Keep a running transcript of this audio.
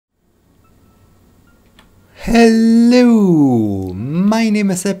Hello, my name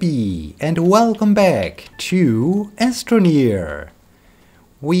is Epi and welcome back to Astroneer.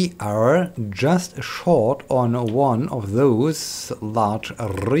 We are just short on one of those large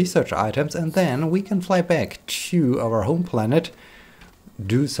research items and then we can fly back to our home planet,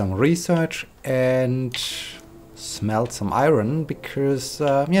 do some research and smelt some iron because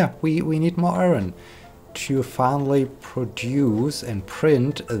yeah, we need more iron to finally produce and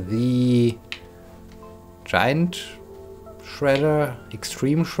print the giant shredder,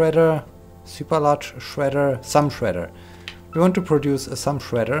 extreme shredder, super large shredder, some shredder. We want to produce a some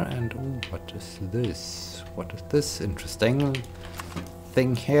shredder and ooh, what is this? What is this interesting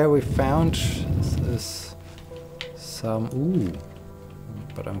thing here we found? This is some ooh,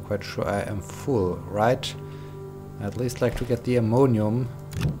 but I'm quite sure I am full, right? I'd at least like to get the ammonium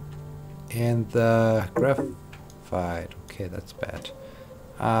and the graphite. Okay, that's bad.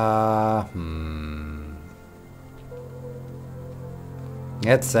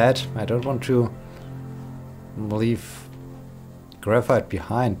 That's sad. I don't want to leave graphite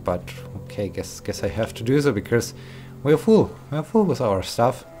behind, but okay, guess I have to do so because we're full. We're full with our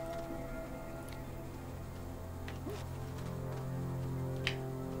stuff.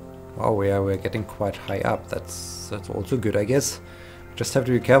 Wow, we're getting quite high up. That's also good, I guess. Just have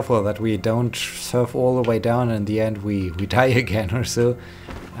to be careful that we don't surf all the way down and in the end we die again or so.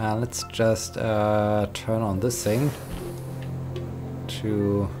 Let's just turn on this thing.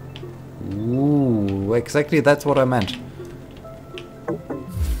 Ooh, exactly, that's what I meant.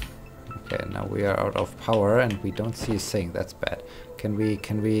 Okay, now we are out of power and we don't see a thing. That's bad. Can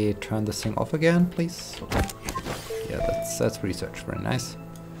we turn this thing off again, please? Yeah, that's research. Very nice.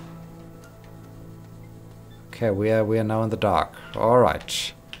 Okay, we are now in the dark. All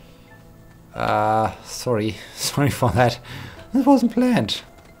right. Sorry for that. This wasn't planned.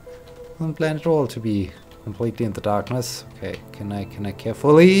 Wasn't planned at all to be completely in the darkness. Okay, can I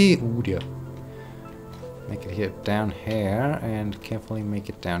carefully? Ooh dear. Make it here down here and carefully make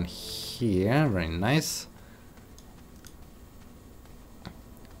it down here. Very nice.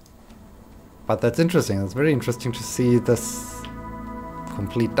 But that's interesting. It's very interesting to see this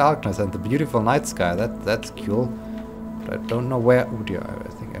complete darkness and the beautiful night sky. That's cool. But I don't know where. Oh dear. I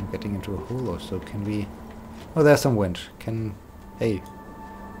think I'm getting into a hole or so. Can we? Oh, there's some wind. Hey.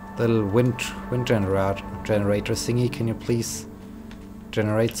 Little wind generator thingy, can you please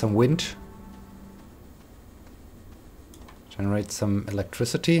generate some wind? Generate some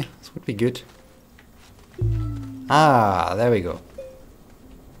electricity? This would be good. Ah, there we go.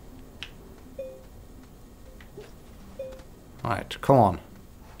 Alright, come on.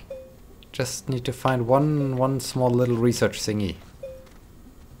 Just need to find one small little research thingy.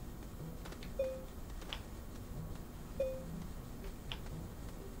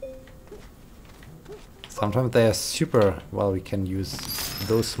 Sometimes they are super, well, we can use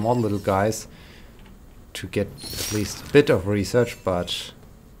those small little guys to get at least a bit of research, but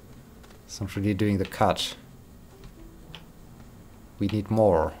it's not really doing the cut. We need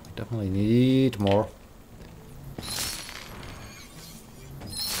more. We definitely need more.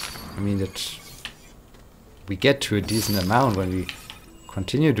 I mean that we get to a decent amount when we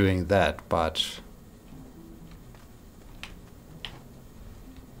continue doing that, but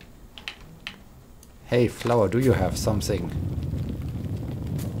hey, flower, do you have something?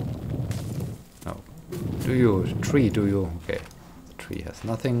 No. Do you? Tree, do you? Okay. The tree has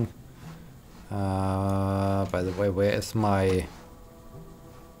nothing. By the way, where is my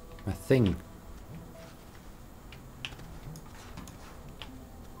thing?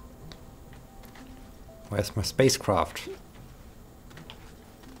 Where's my spacecraft?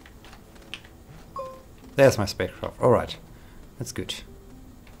 There's my spacecraft. Alright. That's good.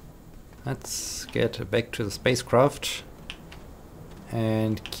 Let's get back to the spacecraft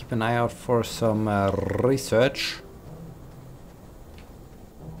and keep an eye out for some research.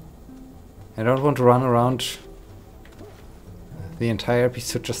 I don't want to run around the entire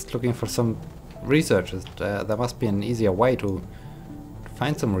episode just looking for some research. There must be an easier way to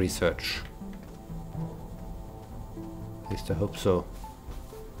find some research. At least I hope so.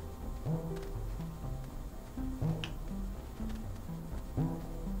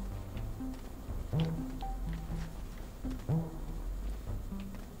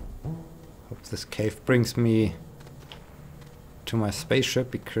 This cave brings me to my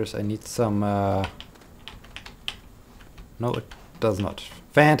spaceship because I need some no, it does not.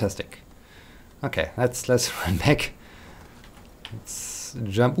 Fantastic. Okay, let's run back. Let's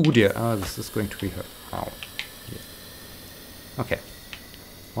jump. Oh dear. Oh, this is going to be her. Ow. Yeah. Okay.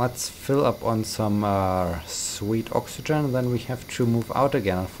 Let's fill up on some sweet oxygen, then we have to move out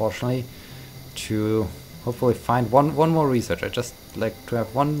again, unfortunately, to hopefully find one more research. I just like to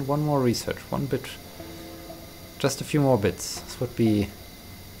have one more research, one bit, just a few more bits. This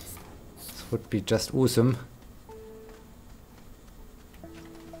would be just awesome.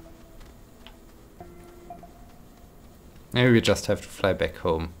 Maybe we just have to fly back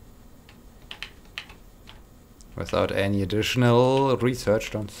home without any additional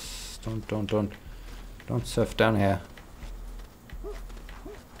research. Don't surf down here.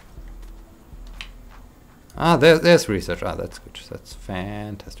 Ah, there's research. Ah, that's good. That's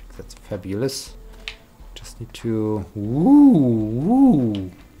fantastic. That's fabulous. Just need to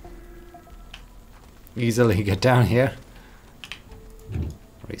easily get down here.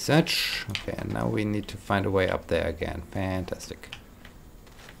 Research. Okay, and now we need to find a way up there again. Fantastic.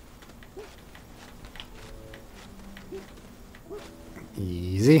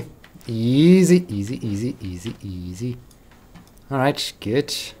 Easy. Easy, easy, easy, easy, easy. Alright,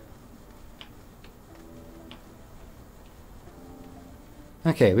 good.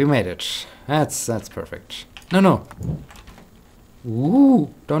 Okay, we made it. That's perfect. No.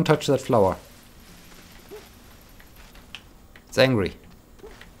 Ooh, don't touch that flower. It's angry.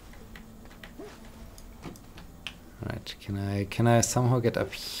 Right, can I somehow get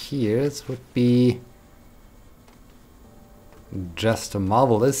up here? This would be just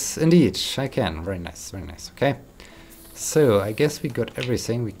marvelous indeed. I can. Very nice, very nice. Okay. So I guess we got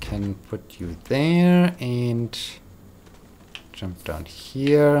everything. We can put you there and jump down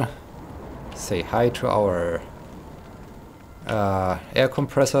here. Say hi to our air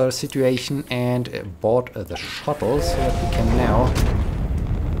compressor situation and board the shuttle so that we can now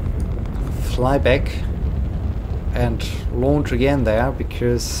fly back and launch again there,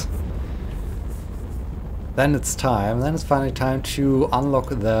 because then it's time. Then it's finally time to unlock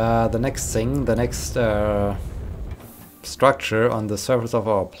the next thing, the next structure on the surface of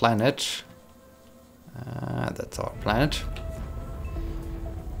our planet. That's our planet.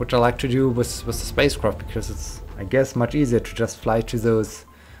 Which I like to do with the spacecraft, because it's, I guess, much easier to just fly to those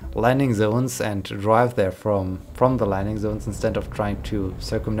landing zones and drive there from the landing zones instead of trying to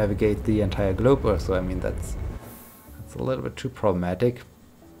circumnavigate the entire globe. Or so I mean, that's a little bit too problematic.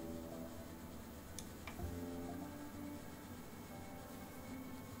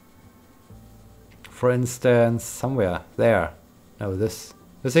 For instance, somewhere there. No, this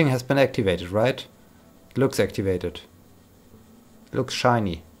thing has been activated, right? It looks activated. It looks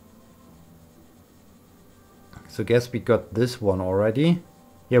shiny. So guess we got this one already.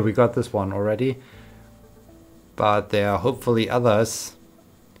 Yeah, we got this one already. But there are hopefully others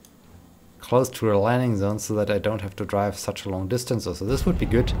close to a landing zone so that I don't have to drive such a long distance. So this would be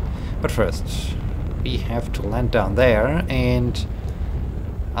good. But first, we have to land down there and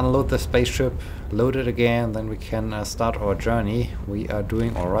unload the spaceship, load it again, then we can start our journey. We are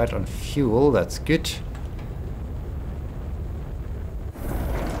doing alright on fuel, that's good.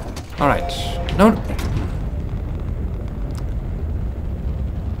 Alright, no.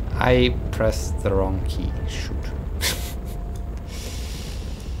 I pressed the wrong key, shoot.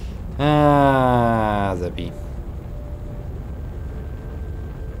 Zabi.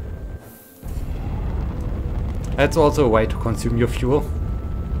 That's also a way to consume your fuel,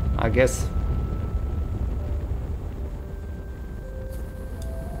 I guess.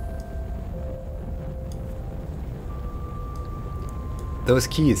 Those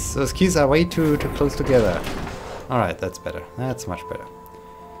keys are way too close together. Alright, that's better. That's much better.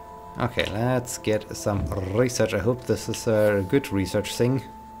 Okay, let's get some research. I hope this is a good research thing.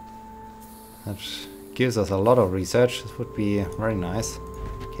 That gives us a lot of research. This would be very nice.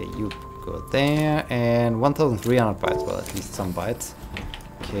 Okay, you go there. And 1,300 bytes. Well, at least some bytes.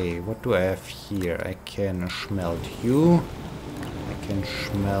 Okay, what do I have here? I can smelt you. I can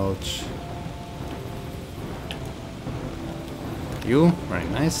smelt you. Very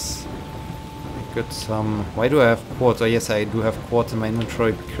nice. I got some... Why do I have quartz? Oh yes, I do have quartz in my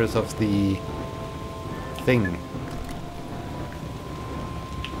inventory because of the thing.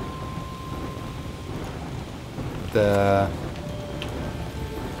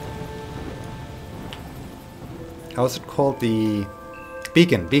 How's it called? The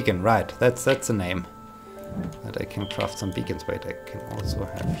beacon, right. That's the name. That I can craft some beacons. Wait, I can also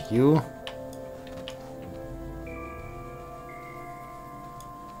have you.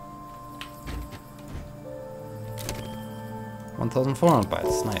 1,400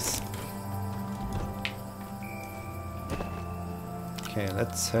 bytes, nice. Okay,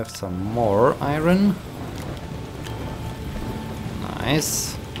 let's have some more iron.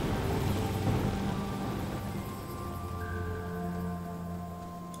 Nice.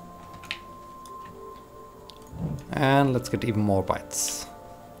 And let's get even more bytes.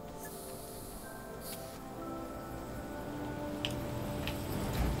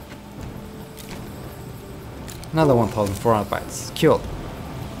 Another 1400 bytes. Cool.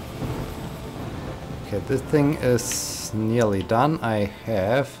 Okay, this thing is nearly done. I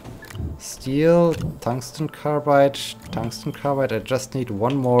have steel, tungsten carbide. I just need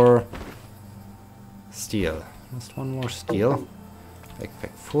one more steel. Just one more steel.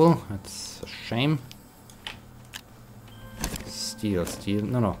 Backpack full. That's a shame. Steel.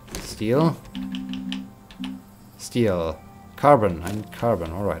 No. Steel. Carbon. I need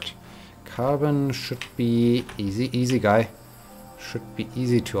carbon. Alright. Carbon should be easy guy. Should be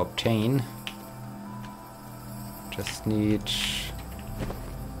easy to obtain. Just need...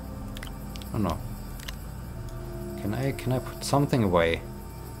 Oh no. Can I put something away?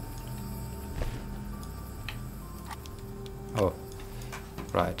 Oh.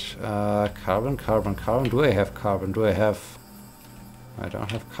 Right. Carbon. Do I have carbon? I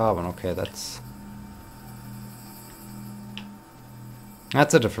don't have carbon. Okay, that's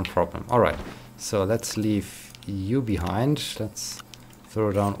a different problem. Alright. So let's leave you behind. Let's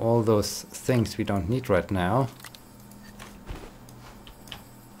throw down all those things we don't need right now.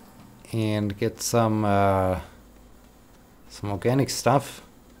 And get some organic stuff.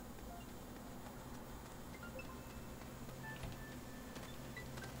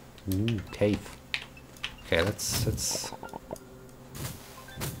 Ooh, cave. Okay, let's.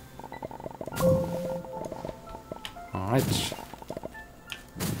 All right.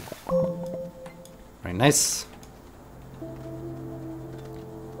 Very nice.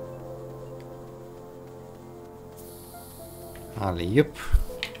 Alley-oop.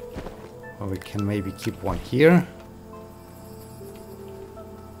 Or we can maybe keep one here.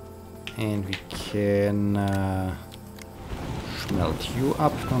 And we can smelt you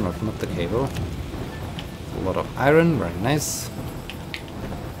up. No, not the cable. A lot of iron, very nice.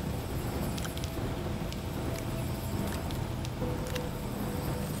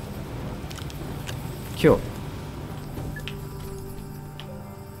 Cool.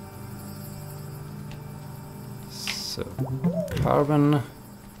 So, carbon.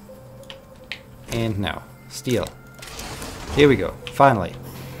 And now, steel. Here we go, finally.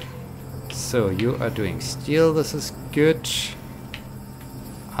 So you are doing steel, this is good.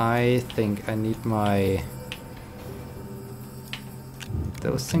 I think I need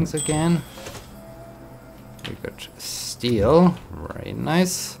those things again. We got steel, very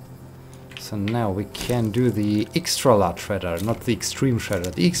nice. So now we can do the extra large shredder, not the extreme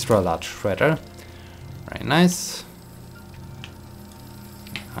shredder, the extra large shredder. Very nice.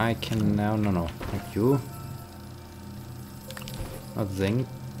 I can now, no, not you. Not zinc,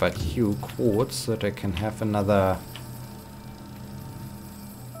 but you quartz, so that I can have another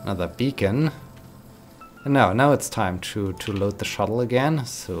beacon. And now it's time to load the shuttle again.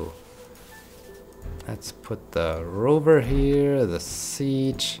 So let's put the rover here, the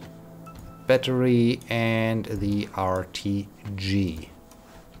seed, battery, and the RTG.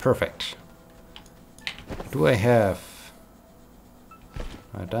 Perfect. Do I have?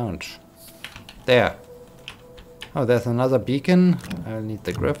 I don't. There. Oh, there's another beacon. I'll need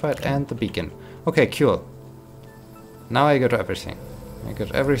the graphite and the beacon. Okay, cool. Now I got everything. I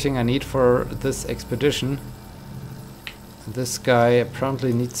got everything I need for this expedition. This guy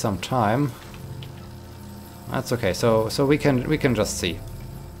apparently needs some time. That's okay. So we can just see.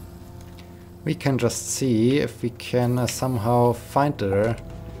 We can just see if we can somehow find her.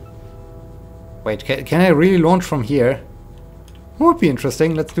 Wait, can I really launch from here? Would be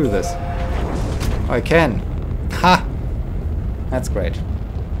interesting. Let's do this. Oh, I can. Ha! That's great.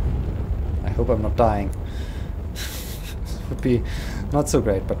 I hope I'm not dying. Would be not so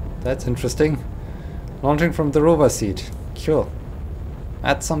great, but that's interesting. Launching from the rover seat. Cool.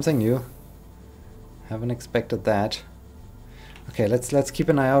 That's something new. Haven't expected that. Okay, let's keep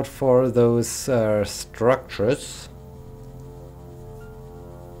an eye out for those structures.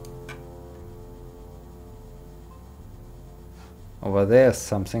 Over there's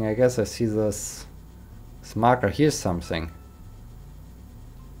something. I guess I see this marker. Here's something.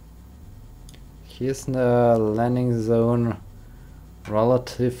 Here's the landing zone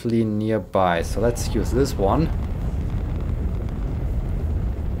relatively nearby. So let's use this one.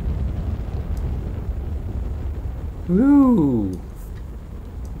 Woo!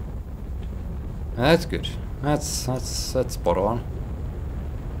 That's good. That's spot on.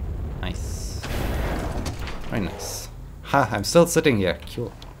 Nice. Very nice. Ha! I'm still sitting here.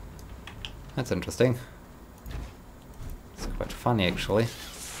 Cool. That's interesting. It's quite funny actually.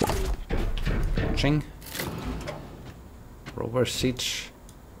 Ching. Rover siege.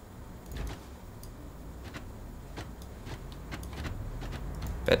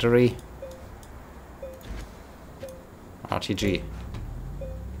 Battery. RTG.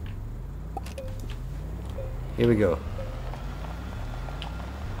 Here we go.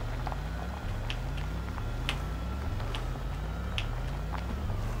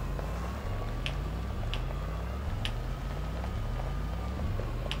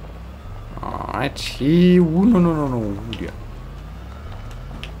 Alright, ooh, no, oh dear.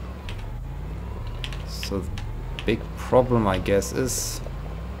 So the big problem, I guess, is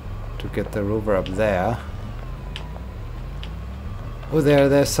to get the rover up there. Oh,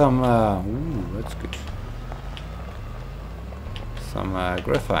 there's some, ooh, that's good. Some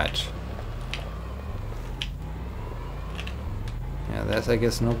graphite. Yeah, there's, I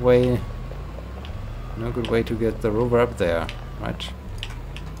guess, no good way to get the rover up there, right?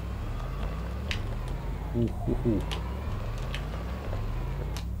 Ooh.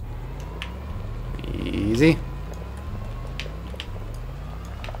 Easy.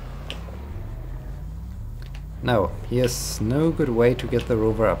 No, here's no good way to get the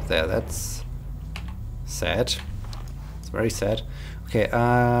rover up there. That's sad. It's very sad. Okay,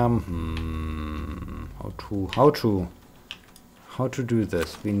 how to do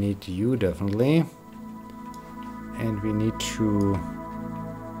this? We need you definitely, and we need to.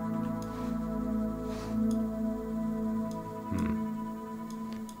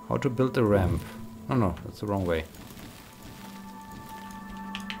 How to build a ramp? Oh no, that's the wrong way.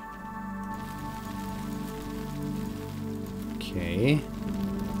 Okay.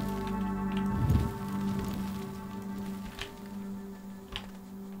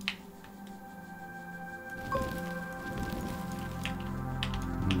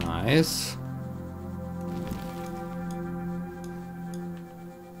 Nice.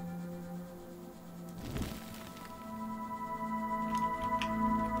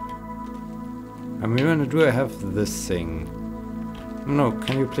 I mean, when do I have this thing? No,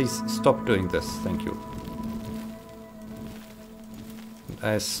 can you please stop doing this? Thank you.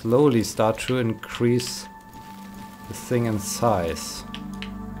 I slowly start to increase the thing in size.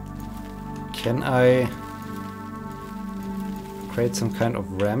 Can I create some kind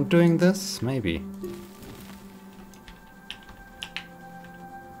of ramp doing this? Maybe.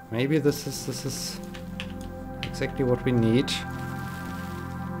 Maybe this is exactly what we need.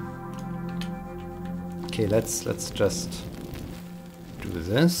 Okay, let's just do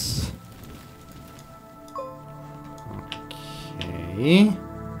this. Okay.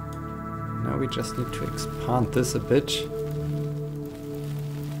 Now we just need to expand this a bit.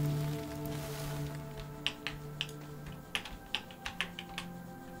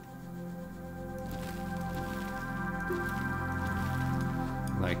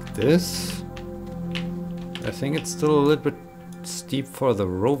 Like this. I think it's still a little bit steep for the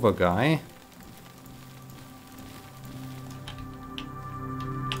rover guy.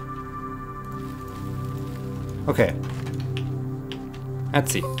 Okay.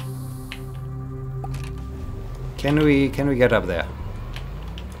 Let's see. Can we get up there?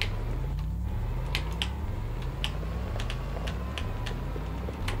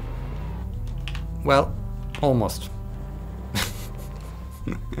 Well, almost.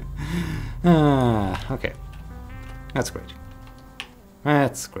 Okay. That's great.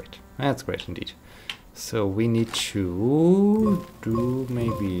 That's great. That's great indeed. So we need to do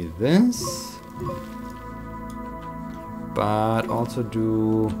maybe this. But also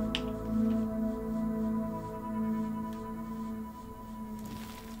do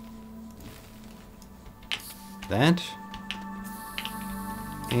that,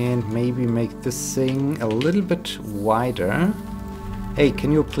 and maybe make this thing a little bit wider. Hey,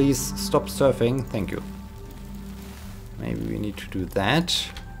 can you please stop surfing? Thank you. Maybe we need to do that.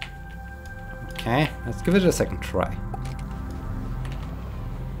 Okay, let's give it a second try.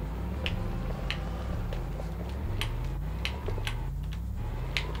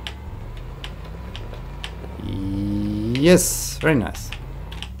 Yes, very nice.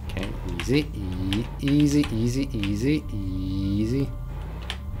 Okay, easy, easy.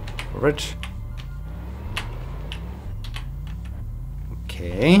 Rich.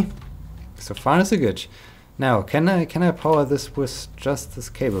 Okay, so far so good. Now, can I power this with just this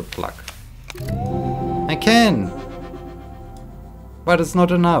cable plug? I can, but it's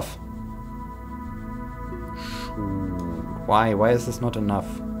not enough. Why? Why is this not enough?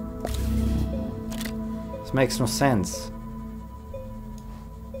 This makes no sense.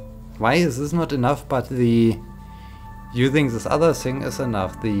 Why is this not enough, but you think this other thing is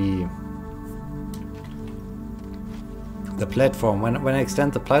enough? The platform. When I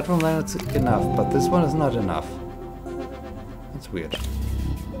extend the platform, then it's enough, but this one is not enough. That's weird.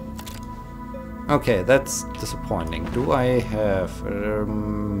 Okay, that's disappointing. Do I have...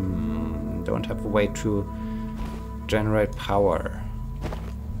 don't have a way to generate power.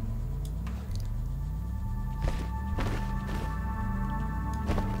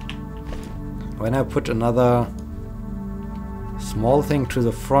 when I put another small thing to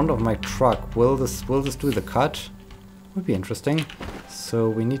the front of my truck, will this do the cut? Would be interesting. So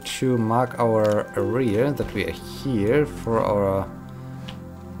we need to mark our area that we are here for our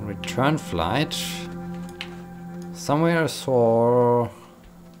return flight. Somewhere I saw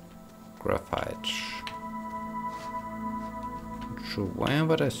graphite. Not sure where,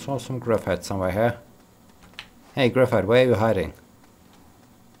 but I saw some graphite somewhere here. Hey graphite, where are you hiding?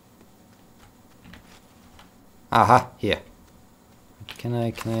 Aha, here. Can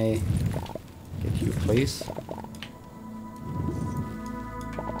I get you, please?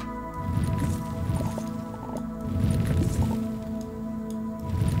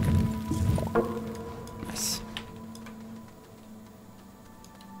 Nice.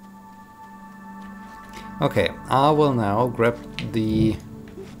 Okay, I will now grab the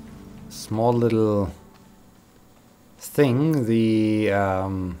small little thing, the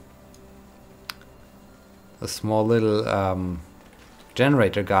small little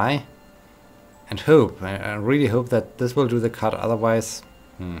generator guy, and hope, I really hope that this will do the cut. Otherwise,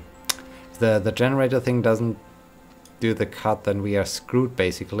 if the generator thing doesn't do the cut, then we are screwed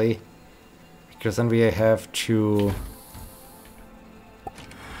basically, because then we have to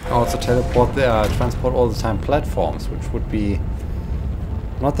also transport all the time platforms, which would be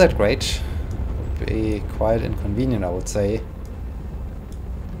not that great. Would be quite inconvenient, I would say.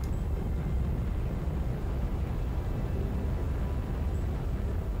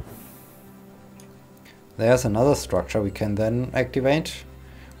 There's another structure we can then activate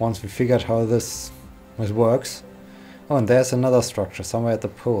once we figured how this works. Oh, and there's another structure somewhere at the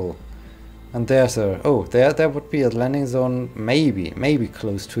pole. And there's a there would be a landing zone, maybe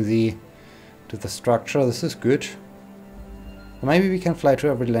close to the structure. This is good. Maybe we can fly to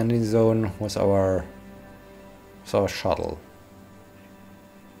every landing zone with our shuttle.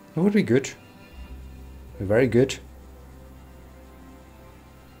 It would be good. Be very good.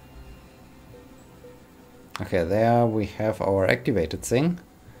 Okay, there we have our activated thing.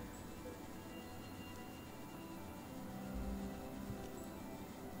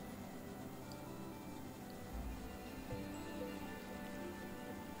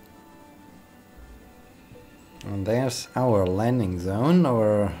 And there's our landing zone,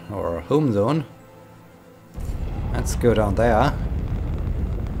 our home zone. Let's go down there.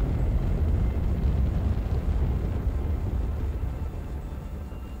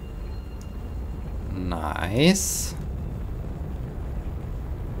 Nice.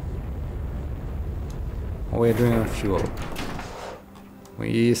 We're doing on fuel.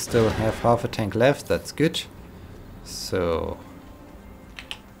 We still have half a tank left, that's good. So...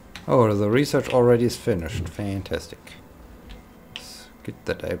 oh, the research already is finished. Fantastic. It's good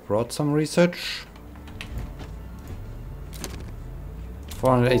that I brought some research.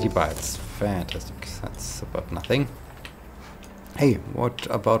 480 bytes. Fantastic. That's about nothing. Hey, what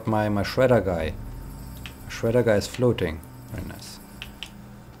about my shredder guy? Shredder guy is floating. Very nice.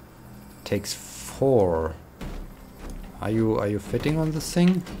 Takes 4. Are you fitting on this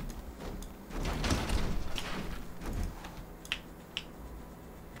thing?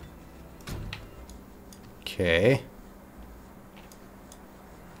 Okay.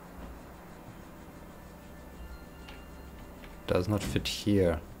 Does not fit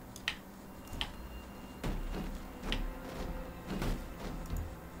here.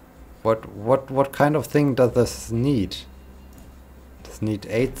 What kind of thing does this need? Does it need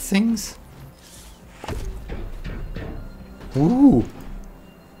 8 things? Ooh!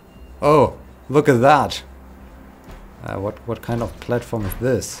 Oh, look at that! What kind of platform is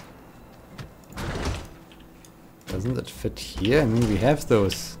this? Doesn't it fit here? I mean, we have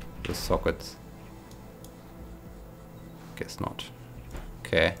those sockets. Guess not.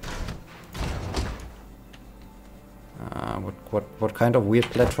 Okay. What kind of weird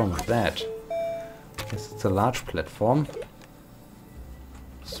platform is that? Guess it's a large platform.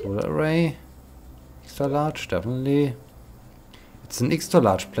 Solar array. Extra large, definitely. It's an extra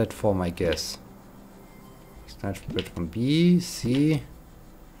large platform, I guess. Extra large platform B, C.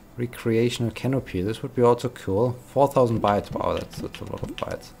 Recreational canopy. This would be also cool. 4,000 bytes. Wow, that's a lot of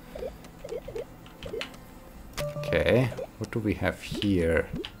bytes. Okay, what do we have here?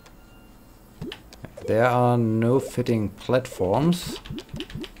 There are no fitting platforms.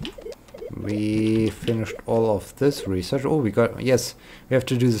 We finished all of this research. Oh, we have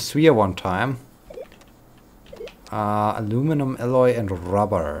to do the sphere one time. Aluminum alloy and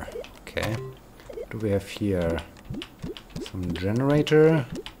rubber. Okay. What do we have here? Some generator.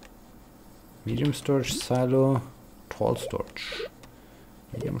 Medium storage silo. Tall storage.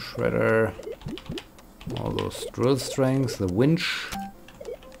 Medium shredder. All those drill strings. The winch.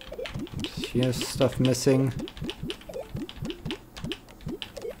 And Here's stuff missing.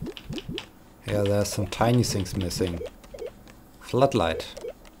 Yeah, there's some tiny things missing. Floodlight.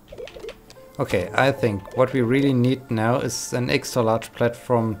 Okay, I think what we really need now is an extra large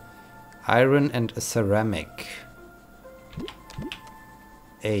platform, iron and a ceramic.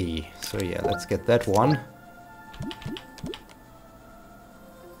 So yeah, let's get that one.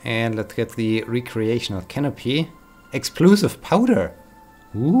 And let's get the recreational canopy. Explosive powder!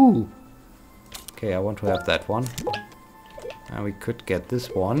 Ooh! Okay, I want to have that one. And we could get this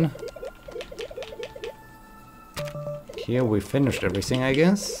one. Here we finished everything, I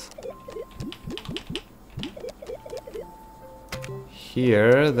guess.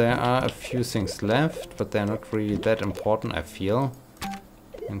 Here there are a few things left, but they're not really that important, I feel.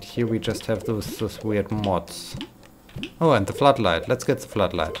 And here we just have those weird mods. Oh, and the floodlight. Let's get the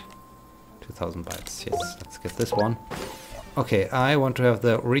floodlight. 2000 bytes. Yes, let's get this one. Okay, I want to have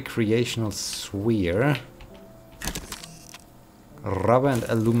the recreational sphere. Rubber and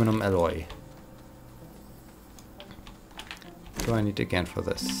aluminum alloy. What do I need again for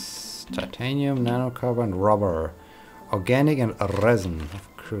this? Titanium, nanocarbon, rubber. Organic and resin.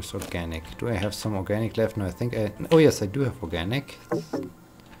 Of course, organic. Do I have some organic left? No, I think I... Oh yes, I do have organic.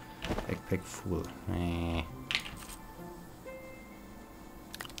 Backpack full. I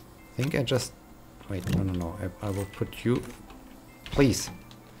think I just... Wait, no. I will put you... Please.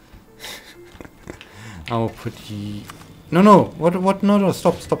 I will put you... No. What? No,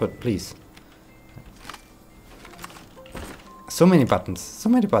 stop it, please. So many buttons. So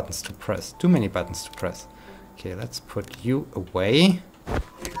many buttons to press. Too many buttons to press. Okay, let's put you away.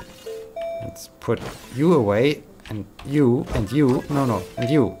 Let's put you away. And you. No, and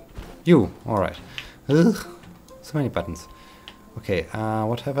you. You. Alright. So many buttons. Okay,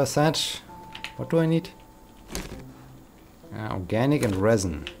 what have I said? What do I need? Organic and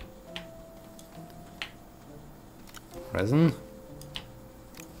resin. Resin.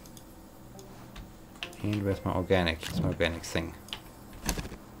 And where's my organic? It's my organic thing.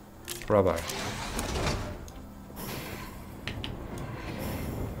 Rubber.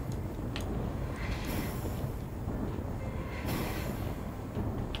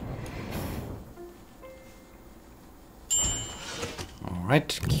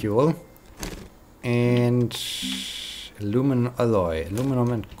 Alright, cool. And aluminum alloy.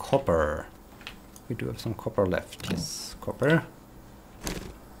 Aluminum and copper. We do have some copper left. Yes, copper.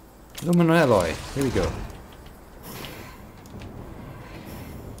 Aluminum alloy. Here we go.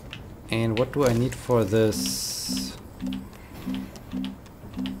 And what do I need for this?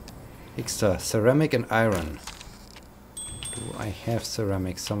 Extra ceramic and iron. Do I have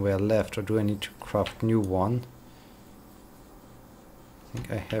ceramic somewhere left, or do I need to craft new one? I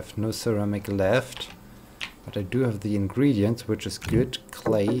think I have no ceramic left, but I do have the ingredients, which is good.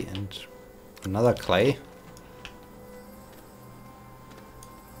 Clay and another clay.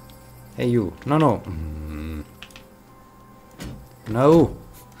 Hey you. No. No.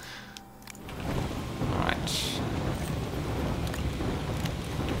 Alright.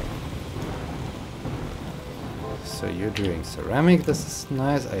 So you're doing ceramic. This is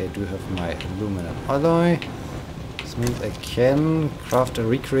nice. I do have my aluminum alloy. This means I can craft a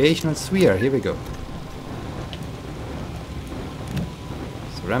recreational sphere. Here we go.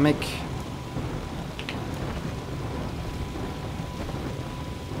 Ceramic.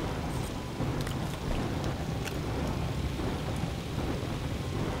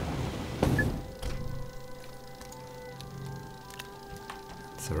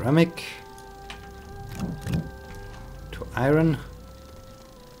 Ceramic. To iron.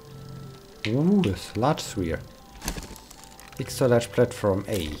 Ooh, this large sphere. Extra large platform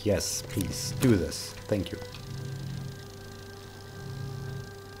A. Yes, please do this. Thank you.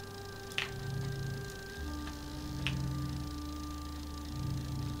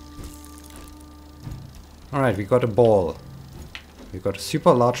 Alright, we got a ball. We got a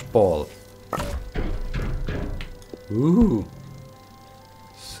super large ball. Ooh.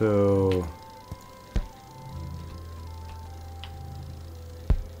 So...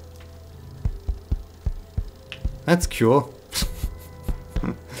 That's cool.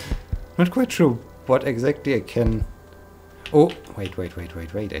 Not quite sure what exactly I can... Oh, wait, I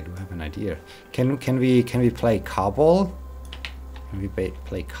do have an idea. Can we play carball? Can we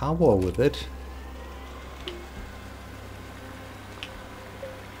play carball with it?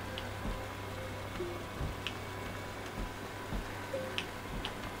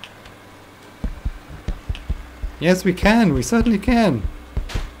 Yes, we can. We certainly can.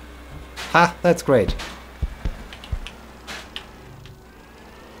 Ha, that's great.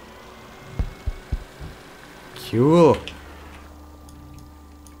 Cool.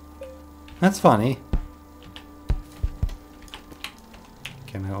 That's funny.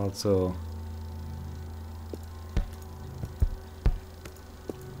 Can I also...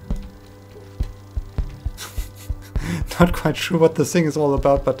 Not quite sure what this thing is all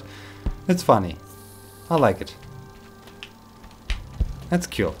about, but it's funny. I like it. That's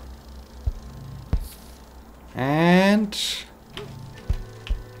cool. And...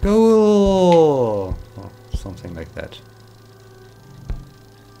 Cool! Or something like that.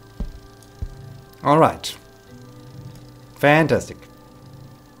 Alright. Fantastic.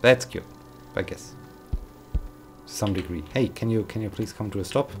 That's cute, I guess. To some degree. Hey, can you please come to a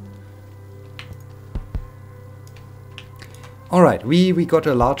stop? Alright, we got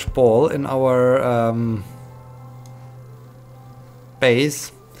a large ball in our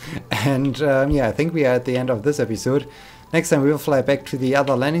base. And yeah, I think we are at the end of this episode. Next time we will fly back to the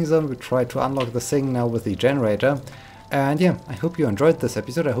other landing zone. We try to unlock the thing now with the generator. And yeah, I hope you enjoyed this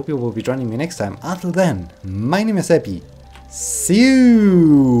episode. I hope you will be joining me next time. Until then, my name is Happy. See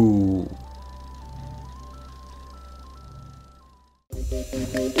you!